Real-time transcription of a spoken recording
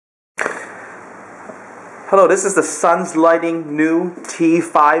Hello, this is the Sun's Lighting new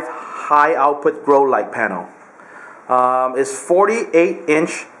T5 high output grow light panel. It's 48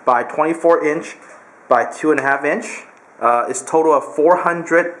 inch by 24 inch by 2.5 inch. It's total of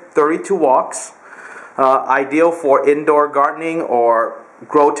 432 watts. Ideal for indoor gardening or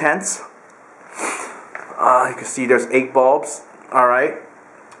grow tents. You can see there's 8 bulbs. Alright.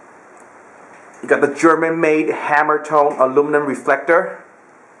 You got the German-made hammer tone aluminum reflector.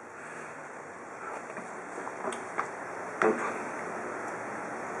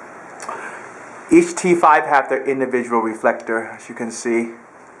 Each T5 have their individual reflector, as you can see.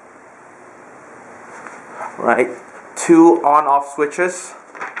 Right, 2 on-off switches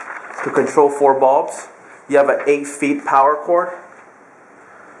to control 4 bulbs. You have an 8 feet power cord.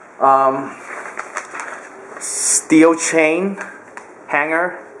 Steel chain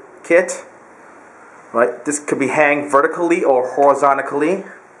hanger kit. Right, this could be hanged vertically or horizontally.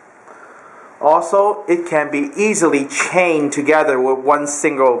 Also, it can be easily chained together with one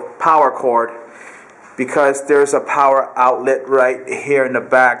single power cord, because there's a power outlet right here in the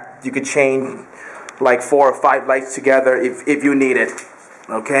back. You could chain like 4 or 5 lights together if you need it.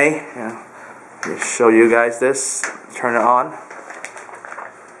 Okay, yeah. Let me show you guys this. Turn it on.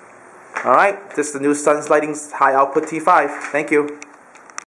 Alright, this is the new Sun's Lighting's high output T5. Thank you.